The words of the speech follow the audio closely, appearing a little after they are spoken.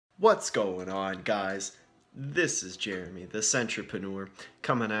What's going on, guys? This is Jeremy, the Centrepreneur,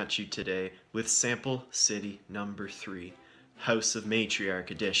 coming at you today with Sample City number 3, House of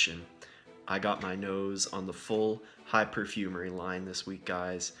Matriarch edition. I got my nose on the full high perfumery line this week,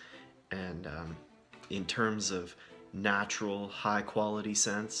 guys, and in terms of natural, high quality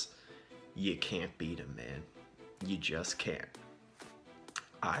scents, you can't beat them, man. You just can't.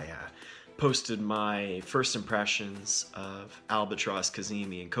 I posted my first impressions of Albatross,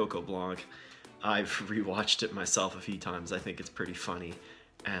 Cazimi, and Coco Blanc. I've rewatched it myself a few times. I think it's pretty funny,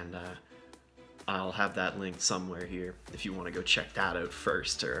 and I'll have that linked somewhere here if you want to go check that out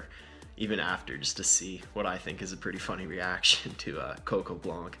first or even after, just to see what I think is a pretty funny reaction to Coco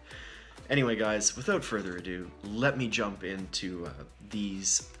Blanc. Anyway, guys, without further ado, let me jump into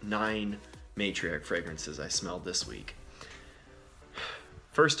these 9 Matriarch fragrances I smelled this week.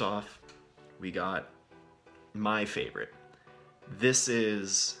 First off, we got my favorite. This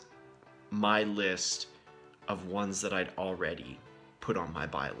is my list of ones that I'd already put on my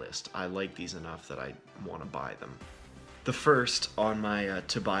buy list. I like these enough that I want to buy them. The first on my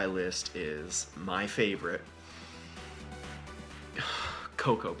to buy list is my favorite,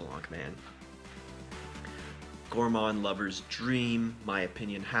 Coco Blanc, man. Gourmand lover's dream. My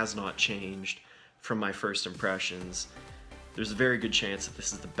opinion has not changed from my first impressions. There's a very good chance that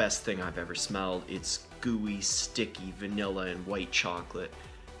this is the best thing I've ever smelled. It's gooey, sticky vanilla and white chocolate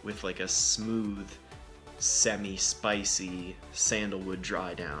with like a smooth, semi-spicy sandalwood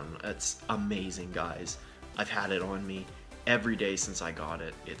dry down. It's amazing, guys. I've had it on me every day since I got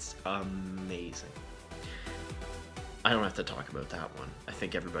it. It's amazing. I don't have to talk about that one. I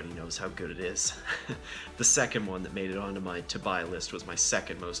think everybody knows how good it is. The second one that made it onto my to buy list was my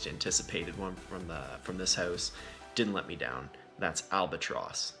second most anticipated one from this house. Didn't let me down. That's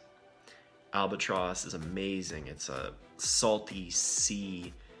Albatross. Albatross is amazing. It's a salty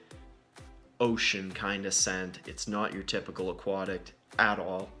sea, ocean kind of scent. It's not your typical aquatic at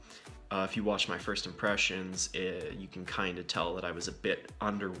all. If you watch my first impressions, you can kind of tell that I was a bit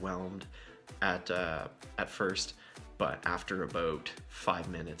underwhelmed at first, but after about 5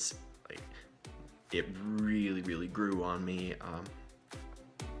 minutes, like, it really grew on me,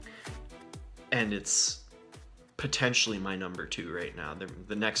 and it's potentially my number 2 right now.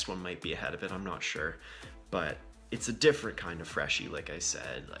 The next one might be ahead of it, I'm not sure, but it's a different kind of freshie. Like I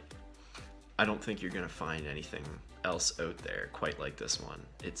said, like, I don't think you're gonna find anything else out there quite like this one.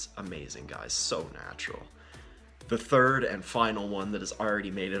 It's amazing, guys, so natural. The third and final one that has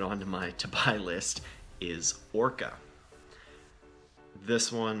already made it onto my to buy list is Orca.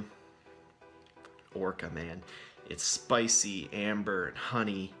 This one, Orca, man, it's spicy, amber, and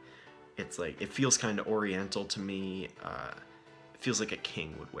honey. It's like, it feels kind of oriental to me. It feels like a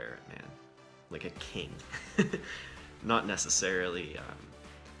king would wear it, man. Like a king. Not necessarily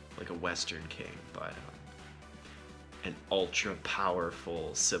like a Western king, but an ultra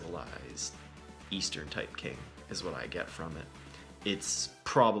powerful, civilized, Eastern type king is what I get from it. It's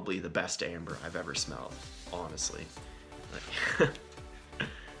probably the best amber I've ever smelled, honestly.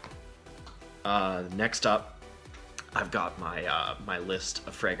 Next up, I've got my my list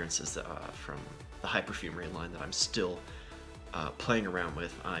of fragrances from the high perfumery line that I'm still playing around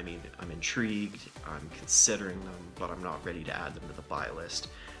with. I mean, I'm intrigued, I'm considering them, but I'm not ready to add them to the buy list.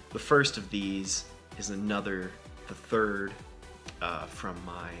 The first of these is the third from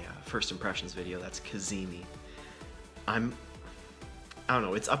my first impressions video. That's Cazimi. I don't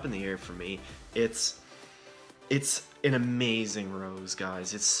know, it's up in the air for me. It's an amazing rose,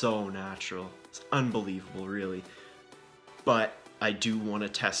 guys. It's so natural. It's unbelievable, really. But I do want to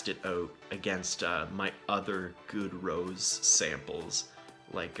test it out against my other good rose samples,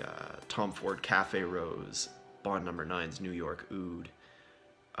 like Tom Ford Cafe Rose, Bond No. 9's New York Oud,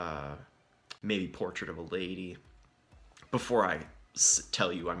 maybe Portrait of a Lady, before I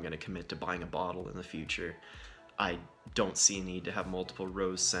tell you I'm going to commit to buying a bottle in the future. I don't see a need to have multiple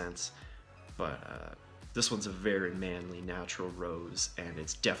rose scents, but this one's a very manly, natural rose, and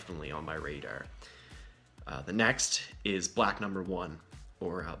it's definitely on my radar. The next is Black No. 1,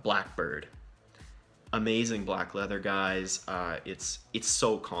 or Blackbird. Amazing black leather, guys. It's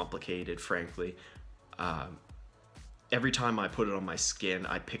so complicated, frankly. Every time I put it on my skin,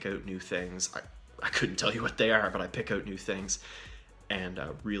 I pick out new things. I couldn't tell you what they are, but I pick out new things. And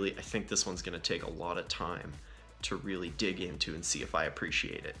really, I think this one's going to take a lot of time to really dig into and see if I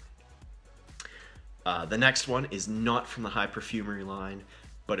appreciate it. The next one is not from the high perfumery line,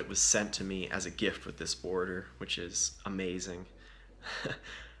 but it was sent to me as a gift with this order, which is amazing.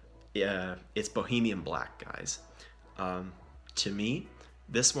 Yeah, it's Bohemian Black, guys. To me,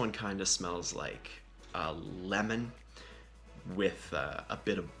 this one kind of smells like lemon, with a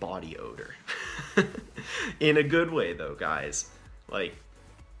bit of body odor. In a good way though, guys. Like,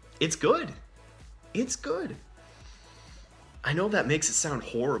 it's good. It's good. I know that makes it sound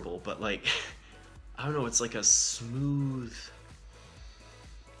horrible, but like, I don't know, it's like a smooth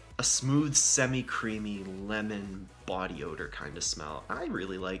semi-creamy lemon body odor kind of smell. I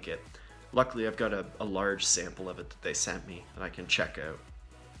really like it. Luckily, I've got a large sample of it that they sent me that I can check out.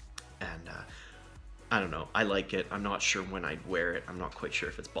 And I don't know, I like it. I'm not sure when I'd wear it. I'm not quite sure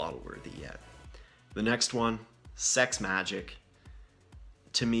if it's bottle worthy yet. The next one, Sex Magic.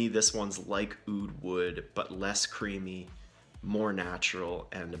 To me, this one's like oud wood, but less creamy, more natural,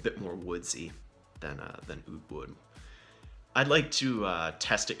 and a bit more woodsy than oud wood. I'd like to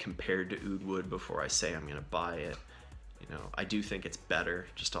test it compared to oud wood before I say I'm gonna buy it. You know, I do think it's better,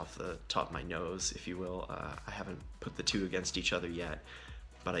 just off the top of my nose, if you will. I haven't put the two against each other yet,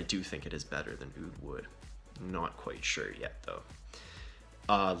 but I do think it is better than oud wood. Not quite sure yet, though.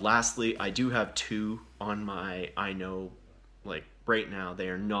 Lastly, I do have two on my, I know, like right now, they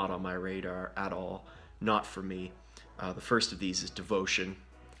are not on my radar at all. Not for me. The first of these is Devotion.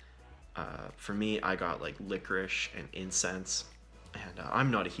 For me, I got like licorice and incense, and I'm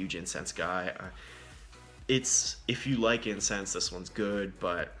not a huge incense guy. If you like incense, this one's good,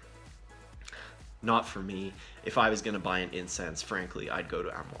 but not for me. If I was gonna buy an incense, frankly, I'd go to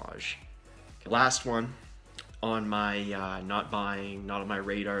Amouage. Last one on my not on my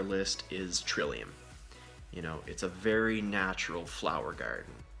radar list is Trillium. You know, it's a very natural flower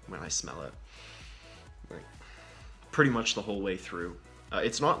garden when I smell it. Like, pretty much the whole way through.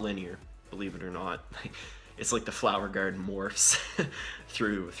 It's not linear, believe it or not. It's like the flower garden morphs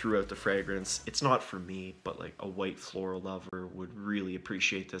throughout the fragrance. It's not for me, but like a white floral lover would really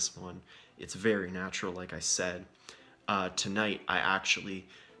appreciate this one. It's very natural, like I said. Tonight, I actually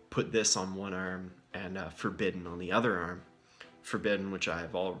put this on one arm and Forbidden on the other arm. Forbidden, which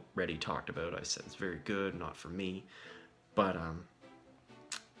I've already talked about, I said it's very good, not for me. But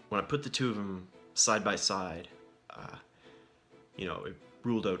when I put the two of them side by side, you know, it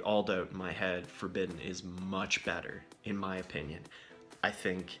ruled out all doubt in my head. Forbidden is much better, in my opinion. I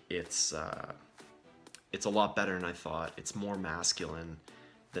think it's a lot better than I thought. It's more masculine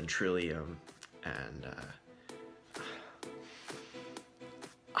than Trillium, and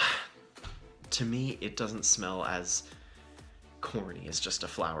to me, it doesn't smell as corny as just a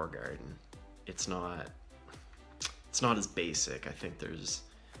flower garden. It's not as basic. I think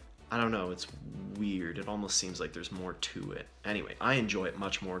I don't know, it's weird. It almost seems like there's more to it. Anyway, I enjoy it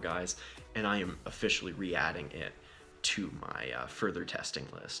much more, guys, and I am officially re-adding it to my further testing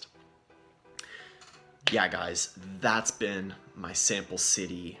list. Yeah, guys, that's been my Sample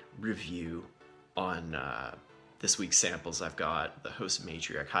City review on this week's samples. I've got the House of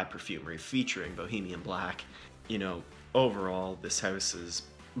Matriarch High Perfumery featuring Bohemian Black. You know, overall, this house has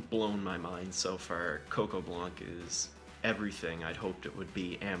blown my mind so far. Coco Blanc is everything I'd hoped it would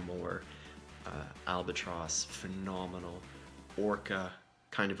be and more. Albatross, phenomenal. Orca,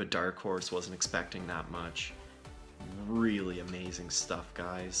 kind of a dark horse, wasn't expecting that much. Really amazing stuff,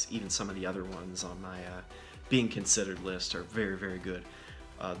 guys. Even some of the other ones on my being considered list are very, very good.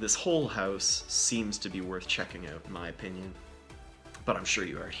 This whole house seems to be worth checking out, in my opinion, but I'm sure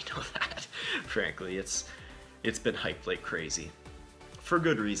you already know that. Frankly, it's been hyped like crazy. For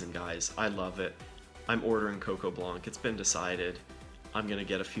good reason, guys. I love it. I'm ordering Coco Blanc. It's been decided. I'm gonna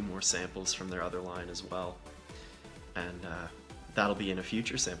get a few more samples from their other line as well, and that'll be in a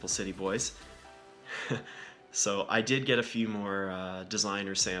future Sample City, boys. So I did get a few more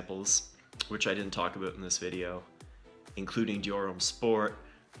designer samples, which I didn't talk about in this video, including Dior Homme Sport.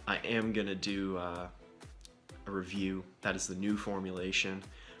 I am gonna do a review. That is the new formulation.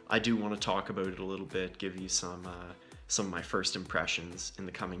 I do want to talk about it a little bit, give you some of my first impressions in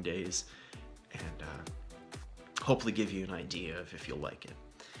the coming days, and hopefully give you an idea of if you'll like it.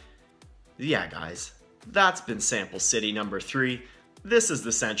 Yeah, guys, that's been Sample City number 3. This is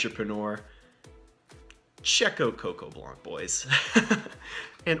the Centrepreneur. Check out Coco Blanc, boys.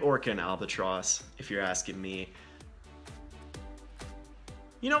 And Orca and Albatross, if you're asking me.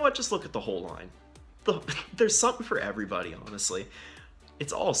 You know what? Just look at the whole line. There's something for everybody, honestly.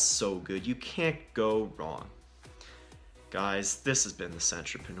 It's all so good. You can't go wrong. Guys, this has been the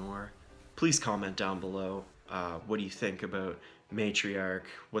Centrepreneur. Please comment down below. What do you think about Matriarch?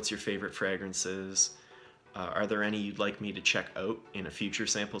 What's your favorite fragrances? Are there any you'd like me to check out in a future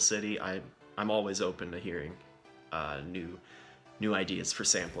Sample City? I'm always open to hearing new ideas for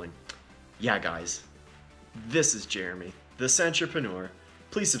sampling. Yeah, guys, this is Jeremy, the Centrepreneur.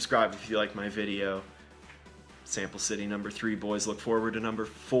 Please subscribe if you like my video. Sample City number 3, boys. Look forward to number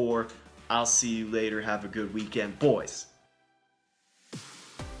 4. I'll see you later. Have a good weekend, boys.